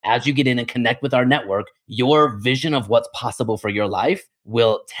as you get in and connect with our network, your vision of what's possible for your life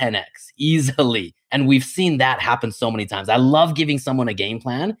will 10x easily. And we've seen that happen so many times. I love giving someone a game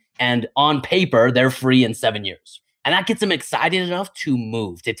plan, and on paper, they're free in 7 years. And that gets them excited enough to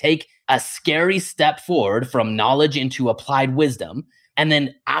move, to take a scary step forward from knowledge into applied wisdom. And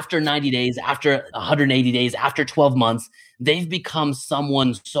then after 90 days, after 180 days, after 12 months, they've become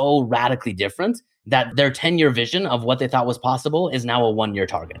someone so radically different that their 10-year vision of what they thought was possible is now a 1-year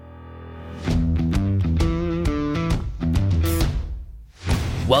target.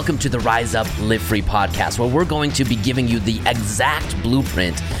 Welcome to the Rise Up, Live Free podcast, where we're going to be giving you the exact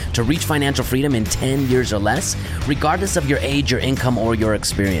blueprint to reach financial freedom in 10 years or less, regardless of your age, your income, or your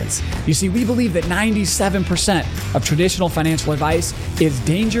experience. You see, we believe that 97% of traditional financial advice is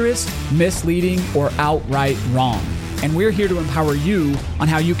dangerous, misleading, or outright wrong. And we're here to empower you on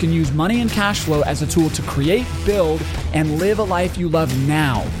how you can use money and cash flow as a tool to create, build, and live a life you love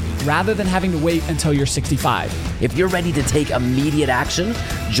now, rather than having to wait until you're 65. If you're ready to take immediate action,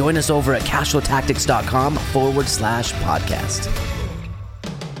 join us over at cashflowtactics.com/podcast.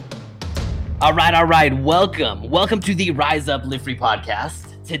 All right. Welcome to the Rise Up, Live Free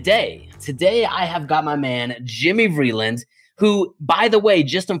podcast. Today I have got my man, Jimmy Vreeland, who, by the way,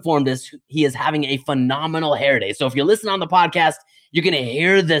 just informed us he is having a phenomenal hair day. So if you're listening on the podcast, you're going to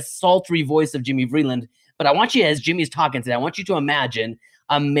hear the sultry voice of Jimmy Vreeland. But I want you, as Jimmy's talking today, I want you to imagine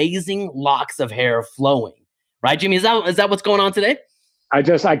amazing locks of hair flowing. Right, Jimmy? Is that what's going on today? I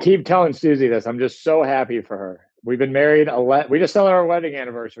keep telling Susie this. I'm just so happy for her. We've been married, we just celebrated our wedding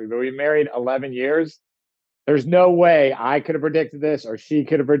anniversary, but we've been married 11 years. There's no way I could have predicted this or she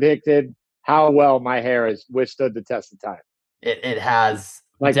could have predicted how well my hair has withstood the test of time. It has.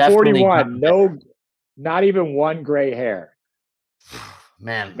 Like 41, not even one gray hair.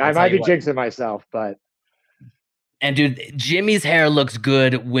 Man, I might be jinxing myself, but. And dude, Jimmy's hair looks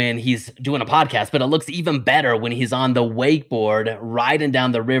good when he's doing a podcast, but it looks even better when he's on the wakeboard, riding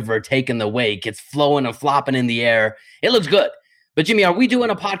down the river, taking the wake. It's flowing and flopping in the air. It looks good. But Jimmy, are we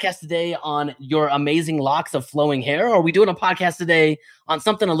doing a podcast today on your amazing locks of flowing hair? Or are we doing a podcast today on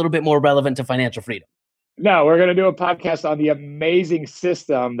something a little bit more relevant to financial freedom? No, we're going to do a podcast on the amazing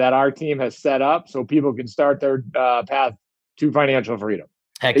system that our team has set up so people can start their path to financial freedom.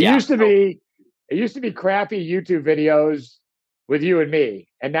 Heck yeah. It used to be crappy YouTube videos with you and me.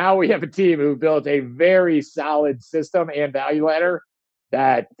 And now we have a team who built a very solid system and value ladder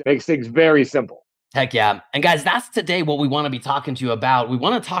that makes things very simple. Heck yeah. And guys, that's today what we want to be talking to you about. We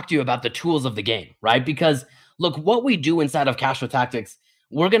want to talk to you about the tools of the game, right? Because look, what we do inside of Cashflow Tactics,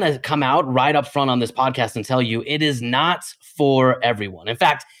 we're going to come out right up front on this podcast and tell you it is not for everyone. In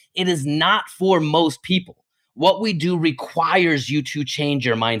fact, it is not for most people. What we do requires you to change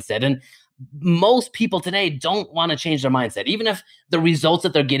your mindset. And most people today don't want to change their mindset. Even if the results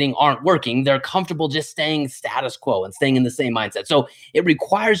that they're getting aren't working, they're comfortable just staying status quo and staying in the same mindset. So it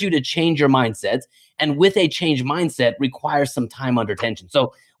requires you to change your mindset. And with a changed mindset requires some time under tension.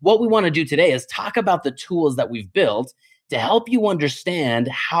 So what we want to do today is talk about the tools that we've built to help you understand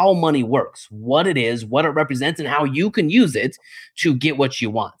how money works, what it is, what it represents, and how you can use it to get what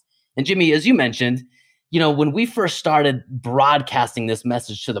you want. And Jimmy, as you mentioned, when we first started broadcasting this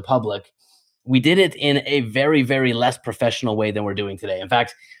message to the public, we did it in a very, very less professional way than we're doing today. In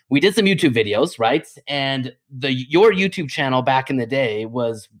fact, we did some YouTube videos, right? And your YouTube channel back in the day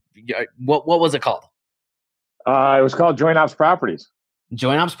was, what was it called? It was called Joint Ops Properties.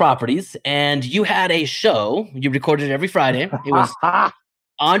 Joint Ops Properties. And you had a show. You recorded it every Friday. It was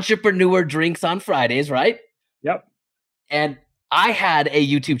Entrepreneur Drinks on Fridays, right? Yep. And I had a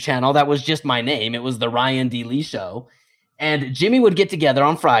YouTube channel that was just my name. It was the Ryan D. Lee Show. And Jimmy would get together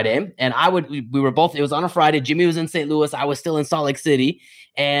on Friday, and it was on a Friday. Jimmy was in St. Louis. I was still in Salt Lake City.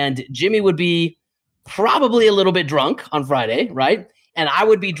 And Jimmy would be probably a little bit drunk on Friday, right? And I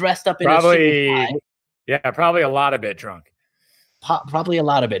would be dressed up in a suit and tie. Yeah, probably a lot of bit drunk. Probably a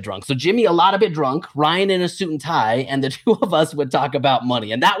lot of bit drunk. So Jimmy, a lot of bit drunk, Ryan in a suit and tie, and the two of us would talk about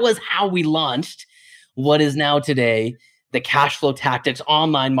money. And that was how we launched what is now today the Cashflow Tactics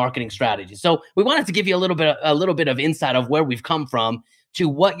online marketing strategy. So we wanted to give you a little bit of insight of where we've come from to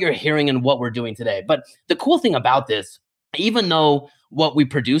what you're hearing and what we're doing today. But the cool thing about this, even though what we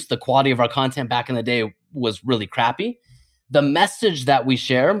produced, the quality of our content back in the day was really crappy, the message that we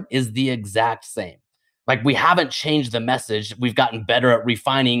share is the exact same. Like, we haven't changed the message. We've gotten better at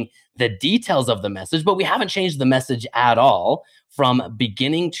refining the details of the message, but we haven't changed the message at all from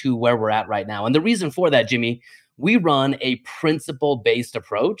beginning to where we're at right now. And the reason for that, Jimmy, we run a principle-based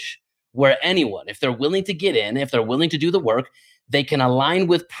approach where anyone, if they're willing to get in, if they're willing to do the work, they can align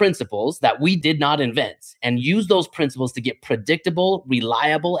with principles that we did not invent and use those principles to get predictable,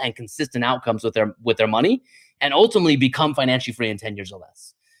 reliable, and consistent outcomes with their money, and ultimately become financially free in 10 years or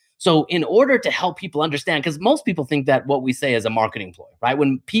less. So in order to help people understand, because most people think that what we say is a marketing ploy, right?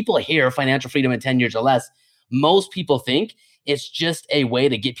 When people hear financial freedom in 10 years or less, most people think it's just a way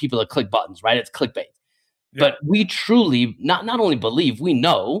to get people to click buttons, right? It's clickbait. Yeah. But we truly not only believe, we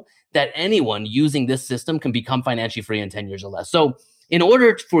know that anyone using this system can become financially free in 10 years or less. So in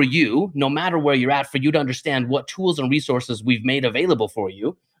order for you, no matter where you're at, for you to understand what tools and resources we've made available for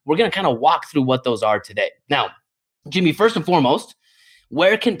you, we're going to kind of walk through what those are today. Now, Jimmy, first and foremost,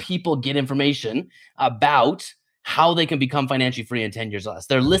 where can people get information about how they can become financially free in 10 years or less?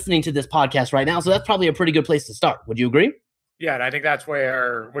 They're listening to this podcast right now, so that's probably a pretty good place to start. Would you agree? Yeah, and I think that's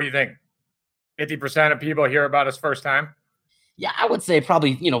where, what do you think? 50% of people hear about us first time? Yeah, I would say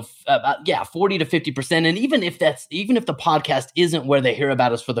probably, 40 to 50%. And even if the podcast isn't where they hear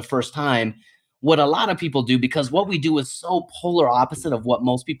about us for the first time, what a lot of people do, because what we do is so polar opposite of what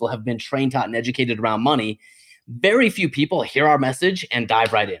most people have been trained, taught, and educated around money, very few people hear our message and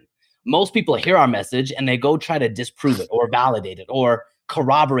dive right in. Most people hear our message and they go try to disprove it or validate it or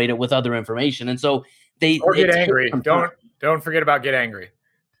corroborate it with other information. And so they get angry. Don't forget about get angry.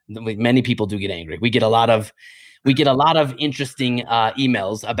 Many people do get angry. We get a lot of interesting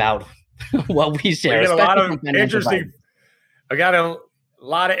emails about what we share. I got a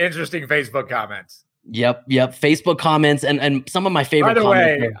lot of interesting Facebook comments. Yep. Facebook comments and some of my favorite comments.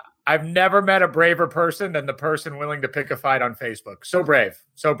 By the way, are, I've never met a braver person than the person willing to pick a fight on Facebook. So brave.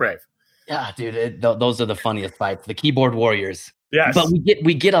 Yeah, dude, those are the funniest fights. The keyboard warriors. Yes. But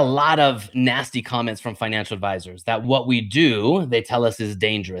we get a lot of nasty comments from financial advisors that what we do, they tell us, is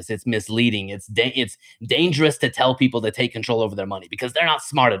dangerous. It's misleading. It's dangerous to tell people to take control over their money because they're not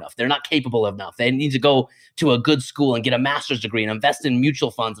smart enough. They're not capable enough. They need to go to a good school and get a master's degree and invest in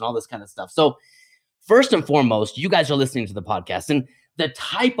mutual funds and all this kind of stuff. So first and foremost, you guys are listening to the podcast, and the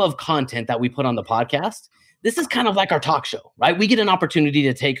type of content that we put on the podcast, this is kind of like our talk show, right? We get an opportunity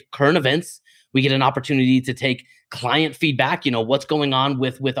to take current events. We get an opportunity to take client feedback, what's going on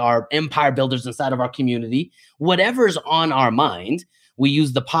with our empire builders inside of our community. Whatever's on our mind, we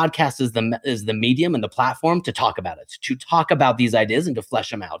use the podcast as the medium and the platform to talk about it, to talk about these ideas and to flesh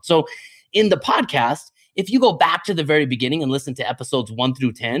them out. So in the podcast, if you go back to the very beginning and listen to episodes 1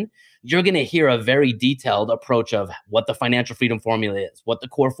 through 10, you're going to hear a very detailed approach of what the financial freedom formula is, what the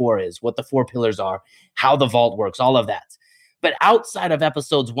core 4 is, what the 4 pillars are, how the vault works, all of that. But outside of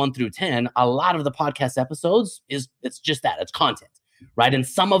episodes 1 through 10, a lot of the podcast episodes it's just that, it's content, right? And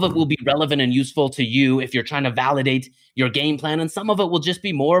some of it will be relevant and useful to you if you're trying to validate your game plan. And some of it will just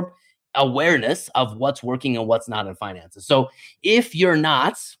be more awareness of what's working and what's not in finances. So if you're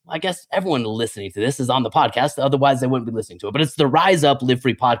not, I guess everyone listening to this is on the podcast, otherwise they wouldn't be listening to it, but it's the Rise Up, Live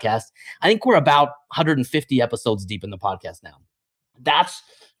Free podcast. I think we're about 150 episodes deep in the podcast now. That's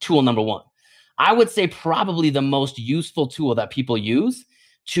tool number 1. I would say probably the most useful tool that people use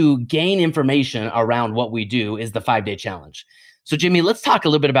to gain information around what we do is the 5-day challenge. So Jimmy, let's talk a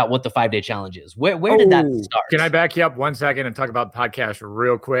little bit about what the 5-day challenge is. Where did that start? Can I back you up 1 second and talk about the podcast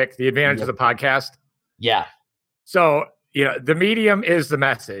real quick? The advantage of the podcast. Yeah. So, the medium is the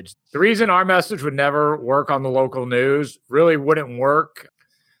message. The reason our message would never work on the local news, really wouldn't work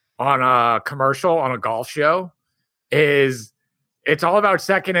on a commercial, on a golf show, is it's all about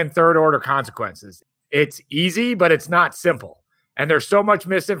second and third order consequences. It's easy, but it's not simple. And there's so much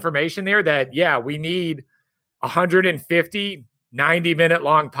misinformation there that, we need 150 90-minute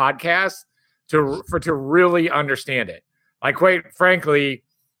long podcasts to really understand it. Like, quite frankly,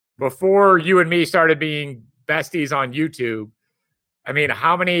 before you and me started being besties on YouTube, I mean,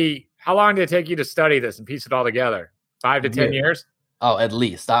 how long did it take you to study this and piece it all together? 5 to 10 years? Oh, at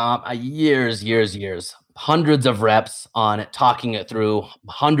least years. Hundreds of reps on it, talking it through,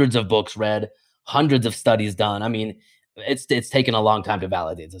 hundreds of books read, hundreds of studies done. I mean, it's taken a long time to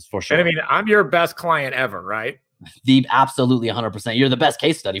validate this for sure. And I mean, I'm your best client ever, right? Absolutely 100%. You're the best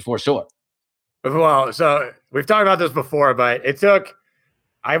case study for sure. Well, so we've talked about this before, but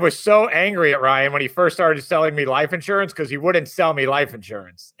I was so angry at Ryan when he first started selling me life insurance because he wouldn't sell me life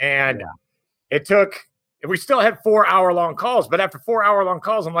insurance. And we still had 4-hour-long calls, but after 4-hour-long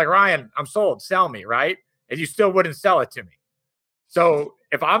calls, I'm like, Ryan, I'm sold, sell me, right? And you still wouldn't sell it to me. So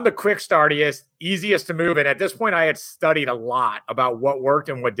if I'm the quick startiest, easiest to move, and at this point I had studied a lot about what worked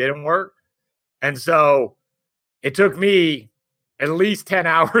and what didn't work. And so it took me at least 10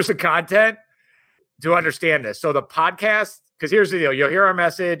 hours of content to understand this. So the podcast, because here's the deal. You'll hear our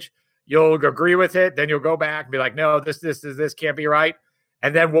message, you'll agree with it, then you'll go back and be like, no, this can't be right.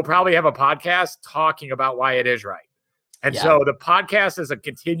 And then we'll probably have a podcast talking about why it is right. And so the podcast is a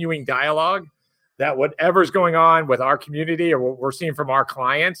continuing dialogue that whatever's going on with our community or what we're seeing from our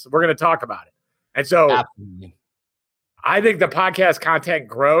clients, we're going to talk about it. And so Absolutely. I think the podcast content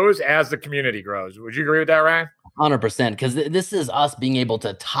grows as the community grows. Would you agree with that, Ryan? 100%. Because this is us being able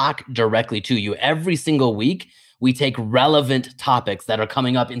to talk directly to you every single week. We take relevant topics that are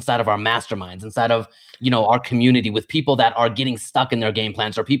coming up inside of our masterminds, inside of, our community with people that are getting stuck in their game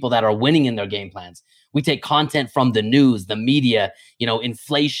plans or people that are winning in their game plans. We take content from the news, the media,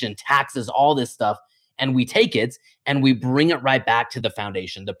 inflation, taxes, all this stuff, and we take it and we bring it right back to the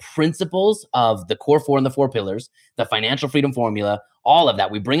foundation, the principles of the core 4 and the 4 pillars, the financial freedom formula, all of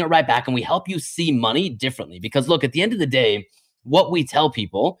that. We bring it right back and we help you see money differently. Because look, at the end of the day, what we tell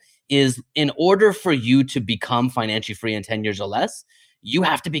people is in order for you to become financially free in 10 years or less, you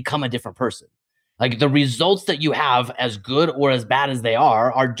have to become a different person. Like the results that you have, as good or as bad as they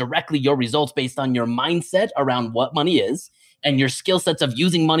are directly your results based on your mindset around what money is and your skill sets of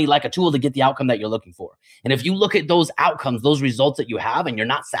using money like a tool to get the outcome that you're looking for. And if you look at those outcomes, those results that you have, and you're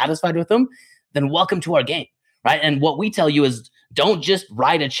not satisfied with them, then welcome to our game, right? And what we tell you is don't just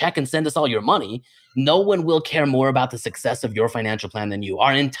write a check and send us all your money. No one will care more about the success of your financial plan than you.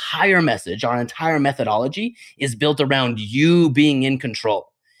 Our entire message, our entire methodology is built around you being in control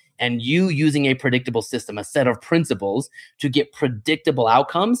and you using a predictable system, a set of principles to get predictable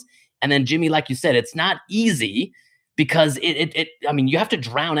outcomes. And then, Jimmy, like you said, it's not easy because you have to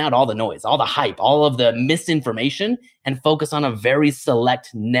drown out all the noise, all the hype, all of the misinformation and focus on a very select,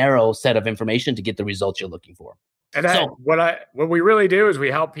 narrow set of information to get the results you're looking for. And what we really do is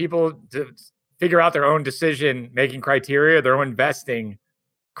we help people to figure out their own decision-making criteria, their own investing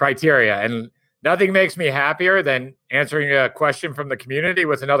criteria. And nothing makes me happier than answering a question from the community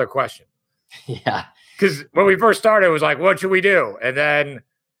with another question. Yeah. Because when we first started, it was like, what should we do? And then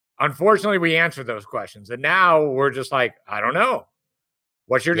unfortunately, we answered those questions. And now we're just like, I don't know.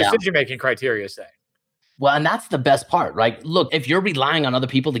 What's your decision-making criteria say? Well, and that's the best part, right? Look, if you're relying on other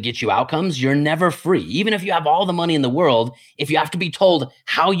people to get you outcomes, you're never free. Even if you have all the money in the world, if you have to be told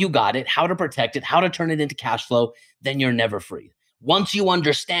how you got it, how to protect it, how to turn it into cash flow, then you're never free. Once you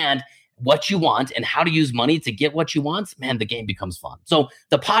understand what you want and how to use money to get what you want, man, the game becomes fun. So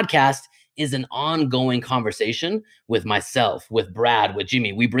the podcast is an ongoing conversation with myself, with Brad, with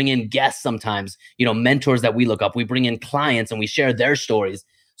Jimmy. We bring in guests sometimes, mentors that we look up. We bring in clients and we share their stories.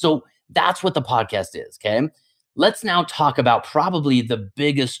 So that's what the podcast is, okay? Let's now talk about probably the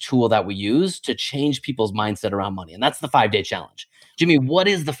biggest tool that we use to change people's mindset around money, and that's the 5-day challenge. Jimmy, what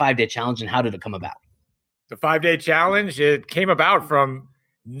is the 5-day challenge and how did it come about? The 5-day challenge, it came about from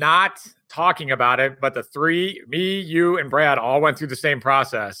not talking about it, but the three, me, you, and Brad all went through the same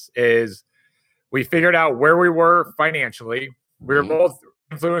process. Is we figured out where we were financially. We were both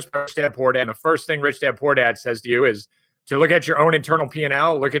influenced by Rich Dad Poor Dad. And the first thing Rich Dad Poor Dad says to you is to look at your own internal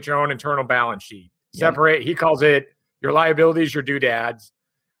P&L, look at your own internal balance sheet. Separate, he calls it your liabilities, your doodads,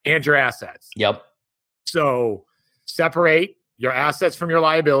 and your assets. Yep. So separate your assets from your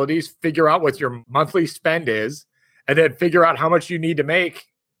liabilities, figure out what your monthly spend is, and then figure out how much you need to make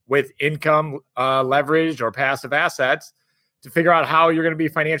with income, leverage, or passive assets to figure out how you're going to be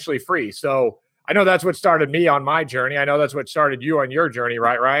financially free. So I know that's what started me on my journey. I know that's what started you on your journey,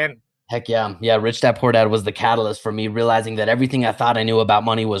 right, Ryan? Heck yeah. Yeah, Rich Dad Poor Dad was the catalyst for me realizing that everything I thought I knew about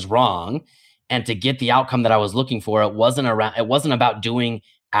money was wrong. And to get the outcome that I was looking for, it wasn't about doing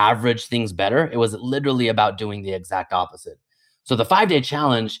average things better. It was literally about doing the exact opposite. So the 5-day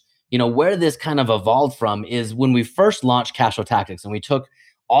challenge, where this kind of evolved from is when we first launched Cash Flow Tactics and we took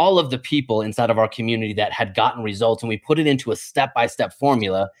all of the people inside of our community that had gotten results and we put it into a step-by-step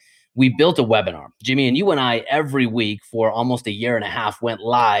formula. We built a webinar. Jimmy, and you and I every week for almost a year and a half went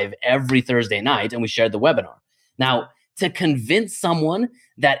live every Thursday night and we shared the webinar. Now, to convince someone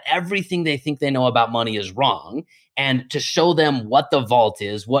that everything they think they know about money is wrong and to show them what the vault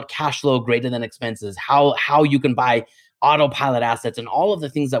is, what cash flow greater than expenses, how you can buy autopilot assets and all of the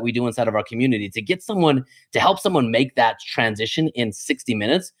things that we do inside of our community to help someone make that transition in 60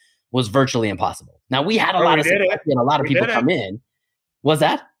 minutes was virtually impossible. Now we had a lot of success and a lot of people come in. Was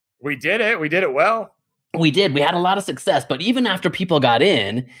that? We did it. We did it well. We did. We had a lot of success, but even after people got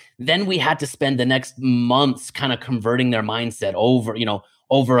in, then we had to spend the next months kind of converting their mindset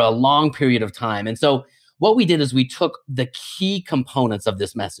over a long period of time. And so what we did is we took the key components of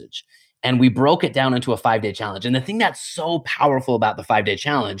this message and we broke it down into a 5-day challenge. And the thing that's so powerful about the 5-day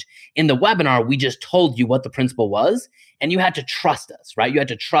challenge, in the webinar, we just told you what the principle was, and you had to trust us, right? You had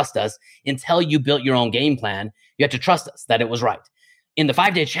to trust us until you built your own game plan. You had to trust us that it was right. In the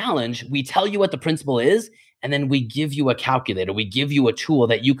 5-day challenge, we tell you what the principle is, and then we give you a calculator. We give you a tool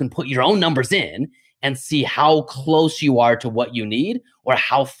that you can put your own numbers in and see how close you are to what you need or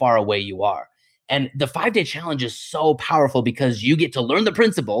how far away you are. And the 5-day challenge is so powerful because you get to learn the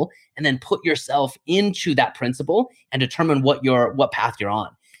principle and then put yourself into that principle and determine what path you're on.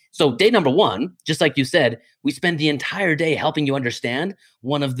 So day number 1, just like you said, we spend the entire day helping you understand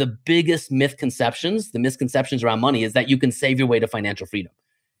one of the biggest misconceptions around money is that you can save your way to financial freedom,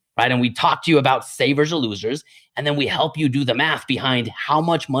 right? And we talk to you about savers or losers, and then we help you do the math behind how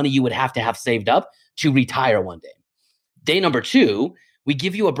much money you would have to have saved up to retire one day. Day number 2, we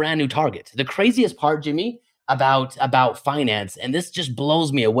give you a brand new target. The craziest part, Jimmy, about finance, and this just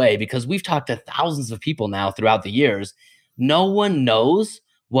blows me away because we've talked to thousands of people now throughout the years. No one knows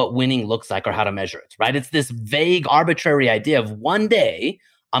what winning looks like or how to measure it, right? It's this vague, arbitrary idea of one day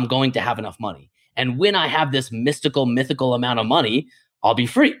I'm going to have enough money. And when I have this mythical amount of money, I'll be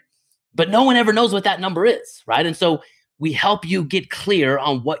free. But no one ever knows what that number is, right? And so we help you get clear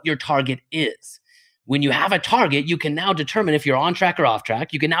on what your target is. When you have a target, you can now determine if you're on track or off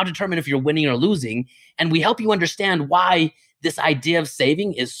track. You can now determine if you're winning or losing. And we help you understand why this idea of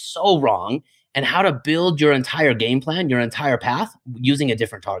saving is so wrong and how to build your entire game plan, your entire path using a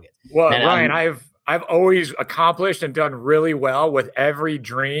different target. Well, Ryan, I've always accomplished and done really well with every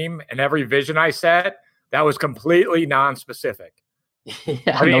dream and every vision I set that was completely non-specific.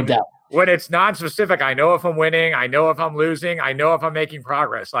 Yeah, no doubt. When it's non-specific, I know if I'm winning, I know if I'm losing, I know if I'm making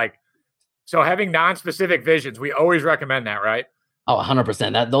progress. So having non-specific visions, we always recommend that, right? Oh,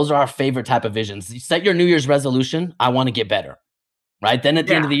 100%. Those are our favorite type of visions. You set your New Year's resolution. I want to get better, right? Then at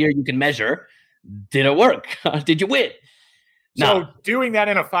the end of the year, you can measure, did it work? Did you win? So doing that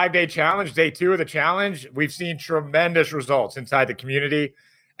in a 5-day challenge, day 2 of the challenge, we've seen tremendous results inside the community.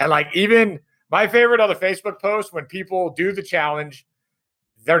 And even my favorite of the Facebook post, when people do the challenge,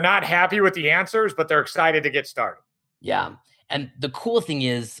 they're not happy with the answers, but they're excited to get started. Yeah. And the cool thing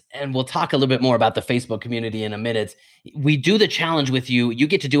is, and we'll talk a little bit more about the Facebook community in a minute, we do the challenge with you. You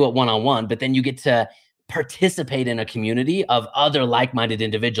get to do it one-on-one, but then you get to participate in a community of other like-minded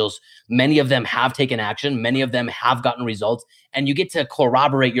individuals. Many of them have taken action. Many of them have gotten results, and you get to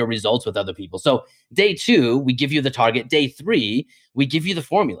corroborate your results with other people. So day 2, we give you the target. Day 3, we give you the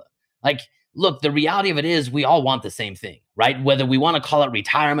formula. Look, the reality of it is we all want the same thing, right? Whether we want to call it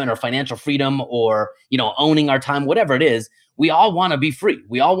retirement or financial freedom or, owning our time, whatever it is, we all want to be free.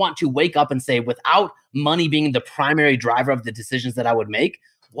 We all want to wake up and say, without money being the primary driver of the decisions that I would make,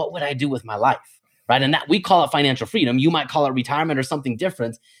 what would I do with my life? Right? And that we call it financial freedom. You might call it retirement or something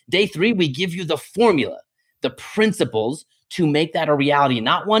different. Day 3, we give you the formula, the principles to make that a reality,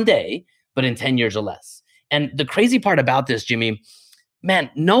 not one day, but in 10 years or less. And the crazy part about this, Jimmy,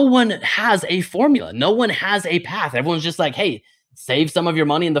 man, no one has a formula. No one has a path. Everyone's just like, hey, save some of your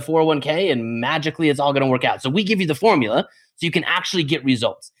money in the 401k and magically it's all going to work out. So we give you the formula so you can actually get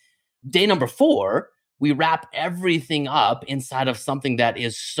results. Day number 4, we wrap everything up inside of something that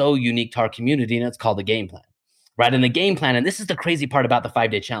is so unique to our community, and it's called the game plan, right? And the game plan, and this is the crazy part about the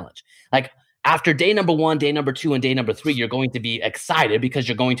 5-day challenge. After day number 1, day number 2, and day number 3, you're going to be excited because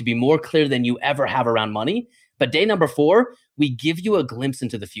you're going to be more clear than you ever have around money. But day number 4, we give you a glimpse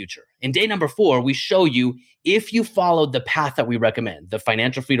into the future. In day number 4, we show you if you followed the path that we recommend, the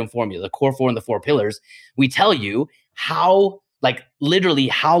financial freedom formula, the core 4 and the 4 pillars, we tell you how, literally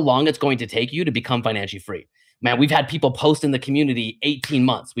how long it's going to take you to become financially free. Man, we've had people post in the community 18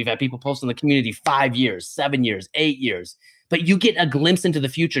 months. We've had people post in the community 5 years, 7 years, 8 years. But you get a glimpse into the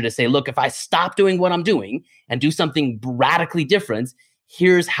future to say, look, if I stop doing what I'm doing and do something radically different,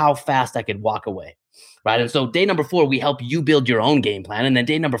 here's how fast I could walk away. Right. And so day number 4, we help you build your own game plan. And then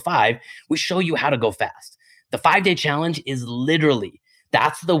day number 5, we show you how to go fast. The 5-day challenge is literally,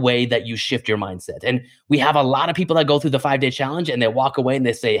 that's the way that you shift your mindset. And we have a lot of people that go through the 5-day challenge and they walk away and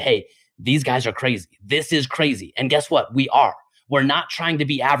they say, hey, these guys are crazy. This is crazy. And guess what? We are. We're not trying to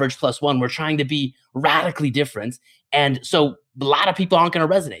be average plus one. We're trying to be radically different. And so a lot of people aren't going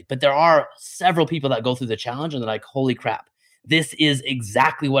to resonate, but there are several people that go through the challenge and they're like, holy crap, this is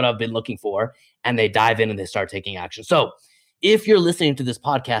exactly what I've been looking for. And they dive in and they start taking action. So if you're listening to this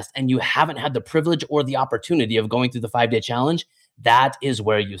podcast and you haven't had the privilege or the opportunity of going through the 5-day challenge, that is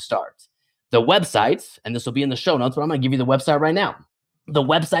where you start. The website, and this will be in the show notes, but I'm going to give you the website right now. The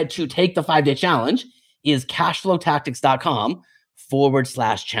website to take the 5-day challenge is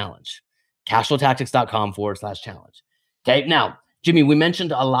cashflowtactics.com/challenge. Cashflowtactics.com/challenge. Okay. Now, Jimmy, we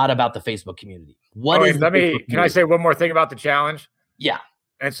mentioned a lot about the Facebook community. Can I say one more thing about the challenge? Yeah.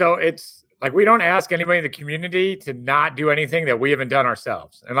 And so it's like, we don't ask anybody in the community to not do anything that we haven't done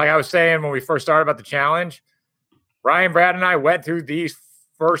ourselves. And like I was saying, when we first started about the challenge, Ryan, Brad, and I went through these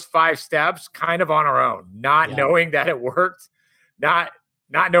first 5 steps kind of on our own, not knowing that it worked, not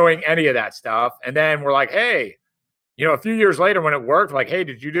not knowing any of that stuff. And then we're like, hey, a few years later when it worked, like, hey,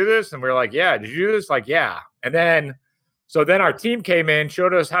 did you do this? And we were like, yeah. Did you do this? Like, yeah. And then our team came in,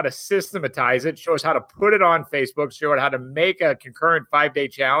 showed us how to systematize it, show us how to put it on Facebook, show us how to make a concurrent 5-day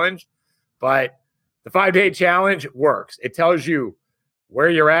challenge. But the 5-day challenge works. It tells you where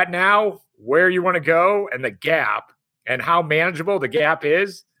you're at now, where you want to go, and the gap, and how manageable the gap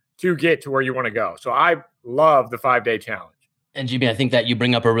is to get to where you want to go. So I love the 5-day challenge. And GB, I think that you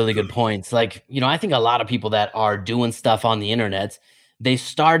bring up a really good point. It's like, I think a lot of people that are doing stuff on the internet, they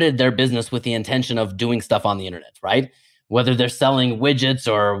started their business with the intention of doing stuff on the internet, right? Whether they're selling widgets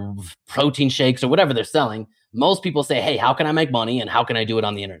or protein shakes or whatever they're selling, most people say, hey, how can I make money and how can I do it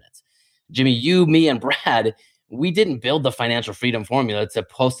on the internet? Jimmy, you, me, and Brad, we didn't build the financial freedom formula to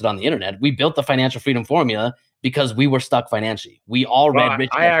post it on the internet. We built the financial freedom formula because we were stuck financially. We all read Rich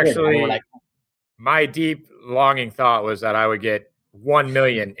Dad Poor Dad, and we're like, my deep longing thought was that I would get 1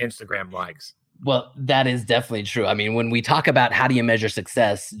 million Instagram likes. Well, that is definitely true. I mean, when we talk about how do you measure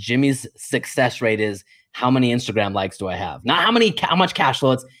success, Jimmy's success rate is how many Instagram likes do I have? Not how much cash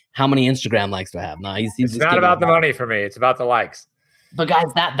flow, it's how many Instagram likes do I have? No, it's not about the money for me. It's about the likes. But guys,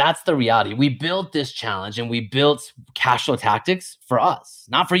 that's the reality. We built this challenge and we built Cash Flow Tactics for us,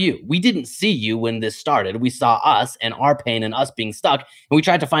 not for you. We didn't see you when this started. We saw us and our pain and us being stuck, and we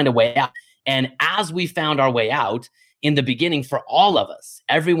tried to find a way out. And as we found our way out, in the beginning, for all of us,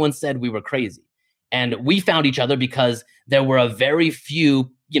 everyone said we were crazy. And we found each other because there were a very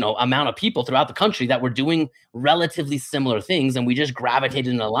few, amount of people throughout the country that were doing relatively similar things. And we just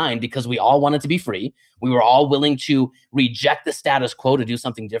gravitated in a line because we all wanted to be free. We were all willing to reject the status quo to do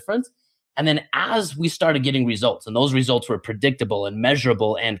something different. And then as we started getting results, and those results were predictable and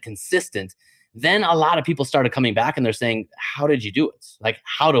measurable and consistent, then a lot of people started coming back and they're saying, how did you do it? Like,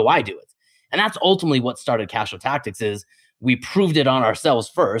 how do I do it? And that's ultimately what started Cash Flow Tactics. Is we proved it on ourselves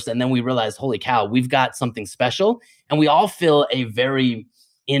first, and then we realized, holy cow, we've got something special. And we all feel a very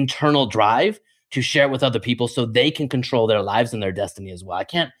internal drive to share it with other people so they can control their lives and their destiny as well.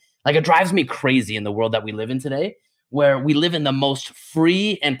 It drives me crazy in the world that we live in today, where we live in the most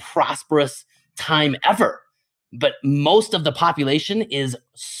free and prosperous time ever. But most of the population is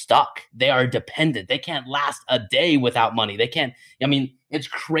stuck. They are dependent. They can't last a day without money. It's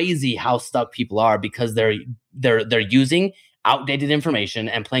crazy how stuck people are because they're using outdated information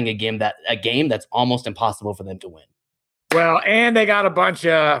and playing a game that's almost impossible for them to win. Well, and they got a bunch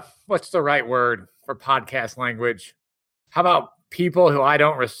of, what's the right word for podcast language? How about people who I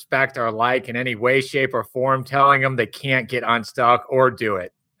don't respect or like in any way, shape, or form telling them they can't get unstuck or do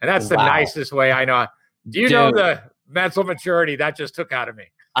it? And that's the nicest way I know. Do you know the mental maturity that just took out of me?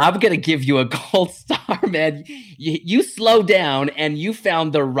 I'm going to give you a gold star, man. You slowed down and you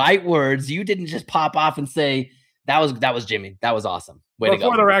found the right words. You didn't just pop off and say, that was Jimmy. That was awesome. Way to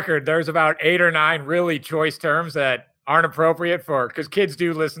go. For the record, there's about 8 or 9 really choice terms that aren't appropriate because kids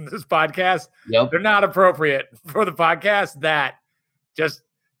do listen to this podcast. Yep. They're not appropriate for the podcast. That just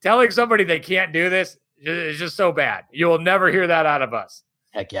telling somebody they can't do this is just so bad. You will never hear that out of us.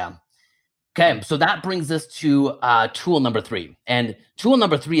 Heck yeah. Okay, so that brings us to tool number 3. And tool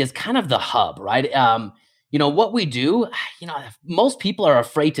number 3 is kind of the hub, right? What we do, most people are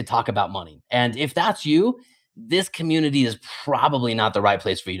afraid to talk about money. And if that's you, this community is probably not the right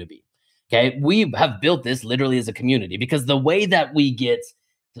place for you to be. Okay, we have built this literally as a community because the way that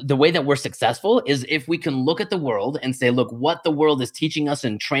we're successful is if we can look at the world and say, look, what the world is teaching us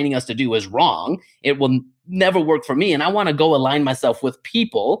and training us to do is wrong. It will never work for me. And I want to go align myself with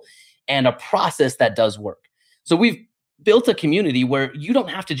people and a process that does work. So we've built a community where you don't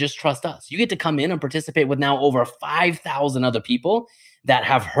have to just trust us. You get to come in and participate with now over 5,000 other people that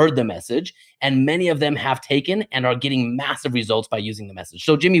have heard the message, and many of them have taken and are getting massive results by using the message.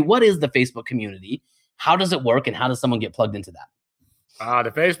 So Jimmy, what is the Facebook community? How does it work, and how does someone get plugged into that?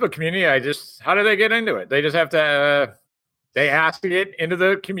 The Facebook community, how do they get into it? They just have to, they ask to get into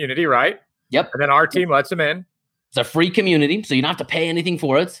the community, right? Yep. And then our team lets them in. It's a free community, so you don't have to pay anything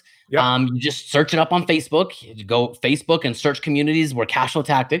for it. Yep. You just search it up on Facebook. You go Facebook and search communities where Cash Flow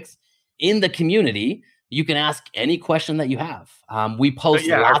Tactics. In the community, you can ask any question that you have. We post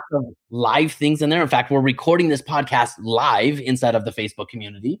lots of live things in there. In fact, we're recording this podcast live inside of the Facebook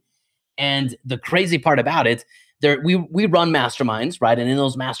community. And the crazy part about it, we run masterminds, right? And in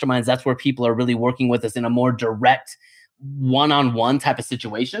those masterminds, that's where people are really working with us in a more direct one-on-one type of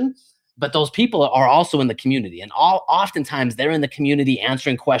situation. But those people are also in the community, and oftentimes they're in the community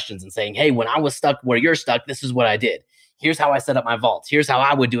answering questions and saying, hey, when I was stuck where you're stuck, this is what I did. Here's how I set up my vaults. Here's how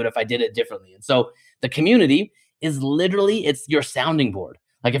I would do it if I did it differently. And so the community is literally, it's your sounding board.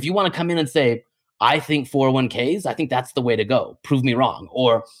 Like if you want to come in and say, I think 401ks, I think that's the way to go. Prove me wrong.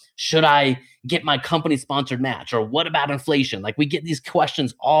 Or should I get my company sponsored match? Or what about inflation? Like we get these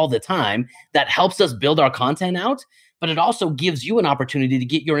questions all the time that helps us build our content out, but it also gives you an opportunity to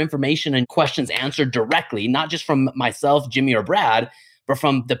get your information and questions answered directly, not just from myself, Jimmy, or Brad, but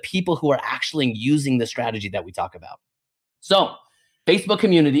from the people who are actually using the strategy that we talk about. So Facebook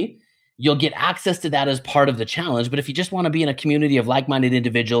community, you'll get access to that as part of the challenge. But if you just want to be in a community of like-minded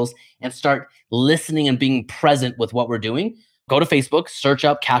individuals and start listening and being present with what we're doing, go to Facebook, search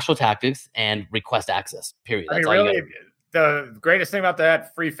up Cashflow Tactics, and request access, period. I mean, really, the greatest thing about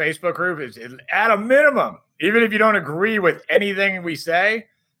that free Facebook group is at a minimum, even if you don't agree with anything we say,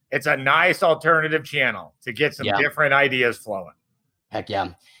 it's a nice alternative channel to get some different ideas flowing. Heck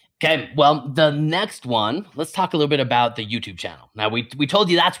yeah. Okay, well, the next one, let's talk a little bit about the YouTube channel. Now, we told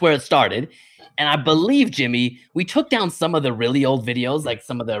you that's where it started. And I believe, Jimmy, we took down some of the really old videos, like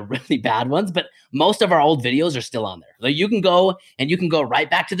some of the really bad ones, but most of our old videos are still on there. Like you can go right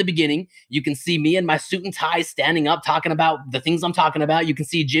back to the beginning. You can see me in my suit and tie standing up, talking about the things I'm talking about. You can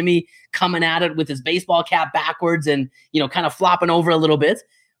see Jimmy coming at it with his baseball cap backwards and, kind of flopping over a little bit.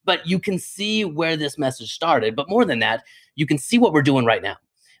 But you can see where this message started. But more than that, you can see what we're doing right now.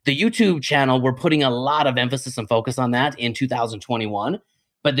 The YouTube channel, we're putting a lot of emphasis and focus on that in 2021.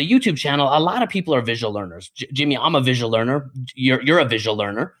 But the YouTube channel, a lot of people are visual learners. Jimmy, I'm a visual learner. You're a visual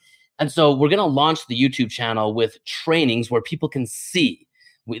learner. And so we're going to launch the YouTube channel with trainings where people can see.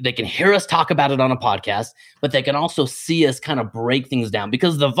 They can hear us talk about it on a podcast, but they can also see us kind of break things down.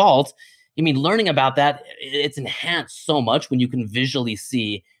 Because the vault, learning about that, it's enhanced so much when you can visually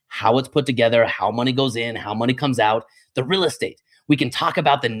see how it's put together, how money goes in, how money comes out, the real estate. We can talk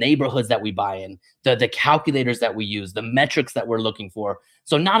about the neighborhoods that we buy in, the calculators that we use, the metrics that we're looking for.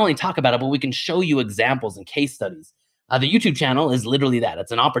 So not only talk about it, but we can show you examples and case studies. The YouTube channel is literally that.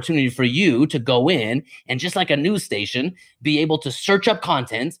 It's an opportunity for you to go in and, just like a news station, be able to search up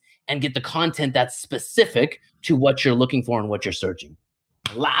content and get the content that's specific to what you're looking for and what you're searching.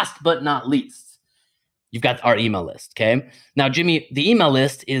 Last but not least, you've got our email list, okay? Now, Jimmy, the email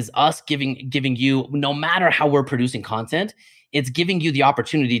list is us giving you, no matter how we're producing content, it's giving you the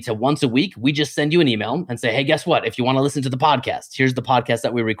opportunity to once a week, we just send you an email and say, hey, guess what? If you want to listen to the podcast, here's the podcast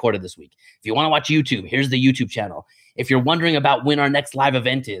that we recorded this week. If you want to watch YouTube, here's the YouTube channel. If you're wondering about when our next live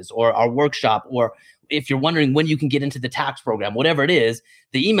event is, or our workshop, or if you're wondering when you can get into the tax program, whatever it is,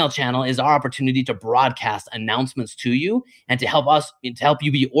 the email channel is our opportunity to broadcast announcements to you and to help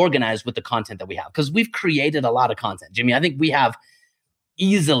you be organized with the content that we have. Because we've created a lot of content. Jimmy, I think we have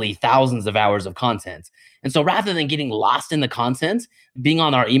easily thousands of hours of content. And so rather than getting lost in the content, being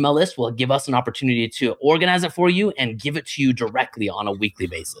on our email list will give us an opportunity to organize it for you and give it to you directly on a weekly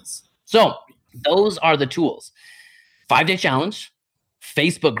basis. So those are the tools: 5-day challenge,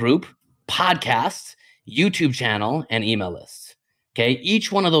 Facebook group, podcast, YouTube channel, and email list. Okay.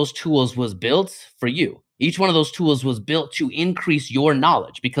 Each one of those tools was built for you. Each one of those tools was built to increase your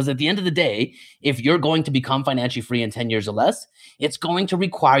knowledge, because at the end of the day, if you're going to become financially free in 10 years or less, it's going to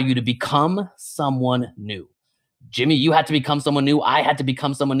require you to become someone new. Jimmy, you had to become someone new. I had to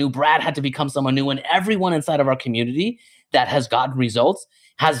become someone new. Brad had to become someone new. And everyone inside of our community that has gotten results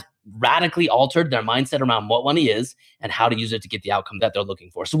has radically altered their mindset around what money is and how to use it to get the outcome that they're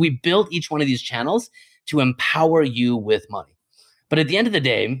looking for. So we built each one of these channels to empower you with money. But at the end of the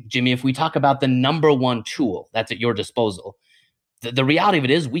day, Jimmy, if we talk about the number one tool that's at your disposal, the reality of it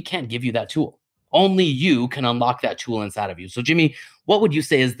is we can't give you that tool. Only you can unlock that tool inside of you. So Jimmy, what would you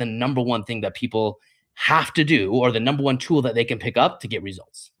say is the number one thing that people have to do, or the number one tool that they can pick up to get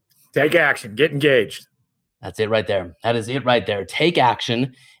results? Take action, get engaged. That's it right there. That is it right there. Take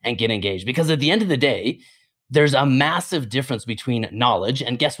action and get engaged. Because at the end of the day, there's a massive difference between knowledge.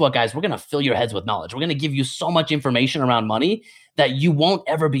 And guess what, guys? We're going to fill your heads with knowledge. We're going to give you so much information around money that you won't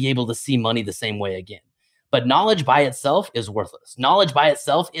ever be able to see money the same way again. But knowledge by itself is worthless. Knowledge by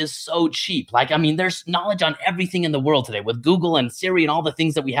itself is so cheap. There's knowledge on everything in the world today. With Google and Siri and all the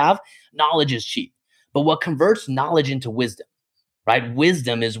things that we have, knowledge is cheap. But what converts knowledge into wisdom, right?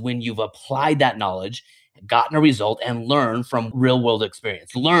 Wisdom is when you've applied that knowledge, gotten a result, and learned from real world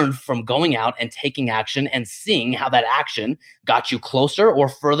experience. Learned from going out and taking action and seeing how that action got you closer or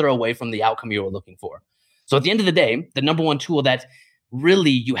further away from the outcome you were looking for. So at the end of the day, the number one tool that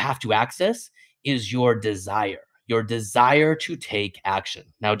really you have to access is your desire to take action.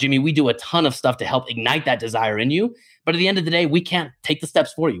 Now, Jimmy, we do a ton of stuff to help ignite that desire in you. But at the end of the day, we can't take the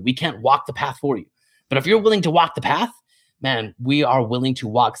steps for you. We can't walk the path for you. But if you're willing to walk the path, man, we are willing to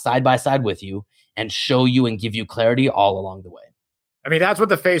walk side by side with you and show you and give you clarity all along the way. I mean, that's what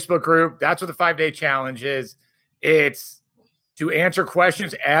the Facebook group, that's what the 5-day challenge is. It's to answer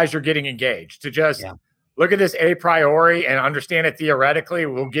questions as you're getting engaged. To just Yeah. look at this a priori and understand it theoretically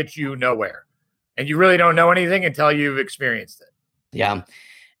will get you nowhere. And you really don't know anything until you've experienced it. Yeah.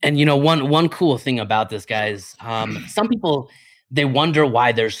 And one cool thing about this, guys, some people, they wonder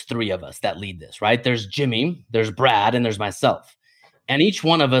why there's three of us that lead this, right? There's Jimmy, there's Brad, and there's myself. And each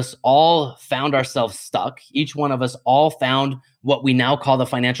one of us all found ourselves stuck. Each one of us all found what we now call the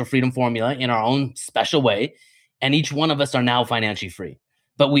financial freedom formula in our own special way. And each one of us are now financially free.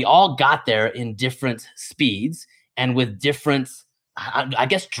 But we all got there in different speeds and with different, I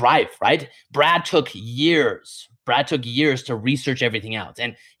guess, drive, right? Brad took years to research everything out.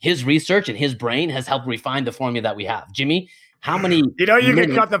 And his research and his brain has helped refine the formula that we have. Jimmy, how many? You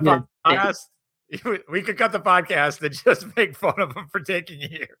can cut the podcast. We could cut the podcast and just make fun of him for taking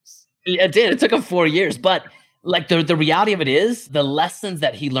years. It did. It took him 4 years. But like the reality of it is the lessons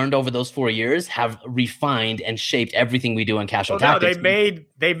that he learned over those 4 years have refined and shaped everything we do in Cashflow Tactics.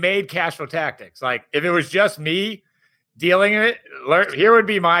 They made Cashflow Tactics. Like if it was just me dealing in it, here would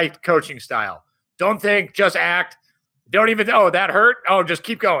be my coaching style. Don't think, just act. Don't even, that hurt. Oh, just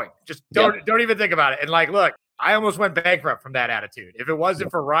keep going. Just don't even think about it. And like, look, I almost went bankrupt from that attitude. If it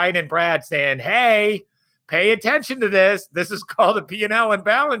wasn't for Ryan and Brad saying, hey, pay attention to this. This is called a P&L and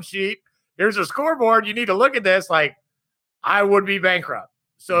balance sheet. Here's a scoreboard. You need to look at this. Like, I would be bankrupt.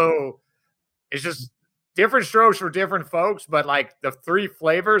 So it's just different strokes for different folks. But like the three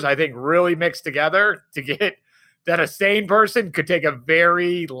flavors, I think, really mixed together to get that a sane person could take a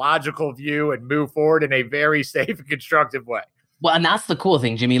very logical view and move forward in a very safe and constructive way. Well, and that's the cool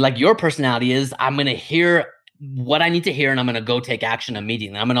thing, Jimmy. Like your personality is, I'm going to hear what I need to hear and I'm going to go take action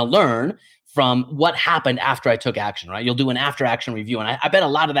immediately. I'm going to learn from what happened after I took action, right? You'll do an after action review. And I bet a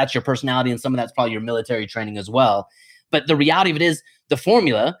lot of that's your personality and some of that's probably your military training as well. But the reality of it is the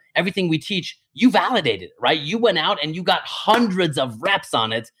formula, everything we teach, you validated it, right? You went out and you got hundreds of reps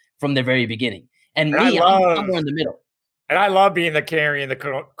on it from the very beginning. And me, I'm somewhere in the middle. And I love being the canary in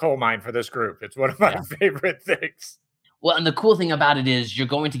the coal mine for this group. It's one of my favorite things. Well, and the cool thing about it is you're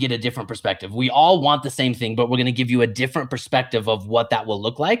going to get a different perspective. We all want the same thing, but we're going to give you a different perspective of what that will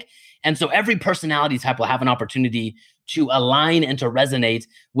look like. And so every personality type will have an opportunity to align and to resonate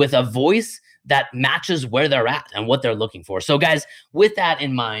with a voice that matches where they're at and what they're looking for. So guys, with that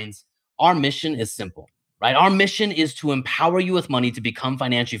in mind, our mission is simple, right? Our mission is to empower you with money to become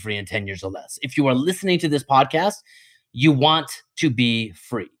financially free in 10 years or less. If you are listening to this podcast, you want to be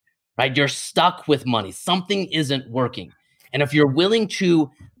free, right? You're stuck with money. Something isn't working. And if you're willing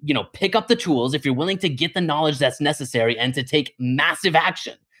to, pick up the tools, if you're willing to get the knowledge that's necessary and to take massive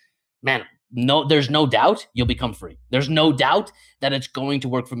action, man, there's no doubt you'll become free. There's no doubt that it's going to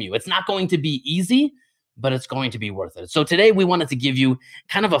work for you. It's not going to be easy, but it's going to be worth it. So today we wanted to give you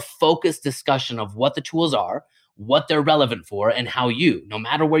kind of a focused discussion of what the tools are, what they're relevant for, and how you, no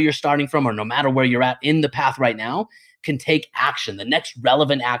matter where you're starting from or no matter where you're at in the path right now, can take action, the next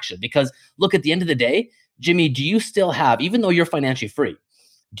relevant action. Because look, at the end of the day, Jimmy, do you still have, even though you're financially free,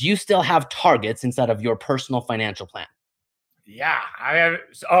 do you still have targets inside of your personal financial plan? Yeah.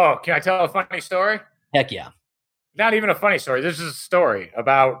 Can I tell a funny story? Heck yeah. Not even a funny story. This is a story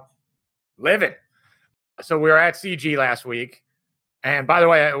about living. So we were at CG last week. And by the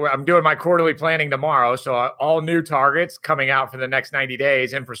way, I'm doing my quarterly planning tomorrow. So all new targets coming out for the next 90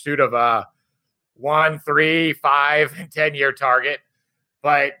 days in pursuit of a 1, 3, 5, and 10-year target.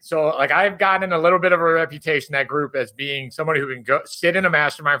 But so like I've gotten a little bit of a reputation in that group as being somebody who can go sit in a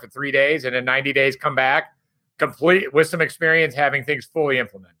mastermind for 3 days and in 90 days come back complete with some experience having things fully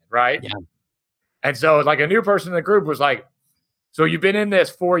implemented, right? Yeah. And so like a new person in the group was like, so you've been in this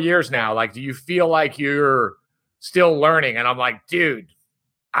 4 years now. Like, do you feel like you're still learning? And I'm like, dude,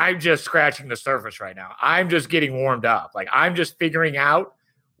 I'm just scratching the surface right now. I'm just getting warmed up. Like, I'm just figuring out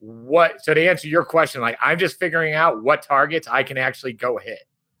so to answer your question, like, I'm just figuring out what targets I can actually go hit.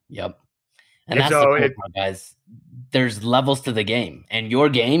 Yep. And that's so the cool part, guys. There's levels to the game, and your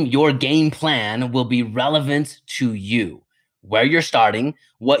game plan will be relevant to you, where you're starting,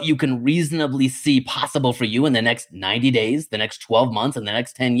 what you can reasonably see possible for you in the next 90 days, the next 12 months, and the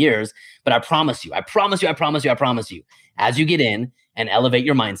next 10 years. But I promise you, as you get in and elevate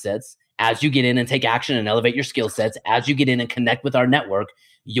your mindsets, as you get in and take action and elevate your skill sets, as you get in and connect with our network,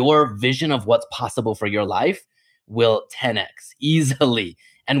 your vision of what's possible for your life will 10x easily.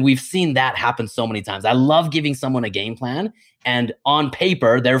 And we've seen that happen so many times. I love giving someone a game plan, and on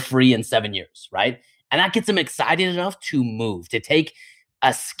paper, they're free in 7 years, right? And that gets them excited enough to move, to take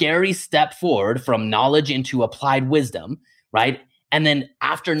a scary step forward from knowledge into applied wisdom, right? And then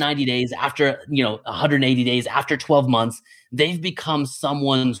after 90 days, after 180 days, after 12 months, they've become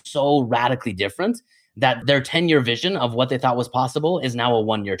someone so radically different that their 10-year vision of what they thought was possible is now a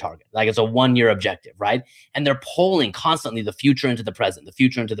 1-year target. Like it's a 1-year objective, right? And they're polling constantly the future into the present, the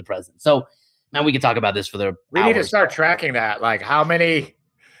future into the present. So, man, we could talk about this for the We need to start tracking that. Like how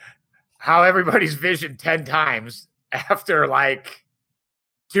everybody's vision 10 times after like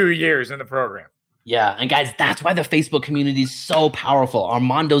 2 years in the program. Yeah. And guys, that's why the Facebook community is so powerful.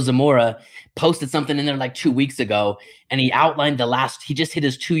 Armando Zamora posted something in there like 2 weeks ago, and he outlined he just hit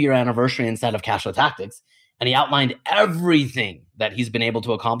his 2-year anniversary inside of Cashflow Tactics. And he outlined everything that he's been able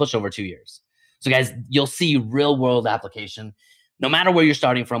to accomplish over 2 years. So guys, you'll see real world application. No matter where you're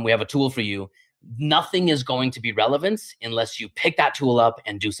starting from, we have a tool for you. Nothing is going to be relevant unless you pick that tool up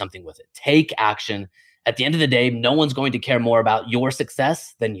and do something with it. Take action. At the end of the day, no one's going to care more about your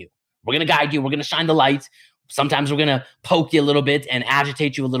success than you. We're going to guide you. We're going to shine the light. Sometimes we're going to poke you a little bit and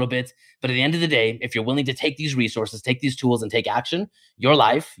agitate you a little bit. But at the end of the day, if you're willing to take these resources, take these tools and take action, your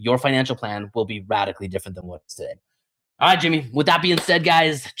life, your financial plan will be radically different than what it's today. All right, Jimmy. With that being said,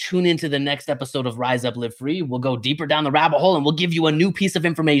 guys, tune into the next episode of Rise Up, Live Free. We'll go deeper down the rabbit hole and we'll give you a new piece of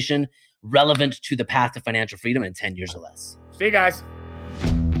information relevant to the path to financial freedom in 10 years or less. See you guys.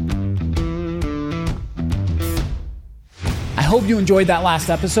 I hope you enjoyed that last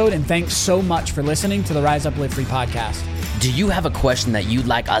episode, and thanks so much for listening to the Rise Up, Live Free podcast. Do you have a question that you'd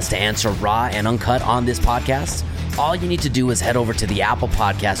like us to answer raw and uncut on this podcast? All you need to do is head over to the Apple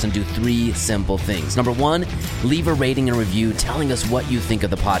Podcast and do 3 simple things. Number 1, leave a rating and review telling us what you think of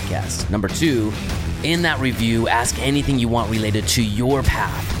the podcast. Number 2, in that review, ask anything you want related to your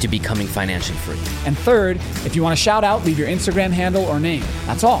path to becoming financially free. And third, if you want to shout out, leave your Instagram handle or name.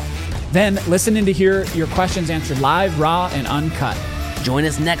 That's all. Then listen in to hear your questions answered live, raw, and uncut. Join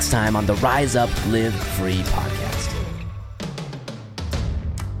us next time on the Rise Up, Live Free podcast.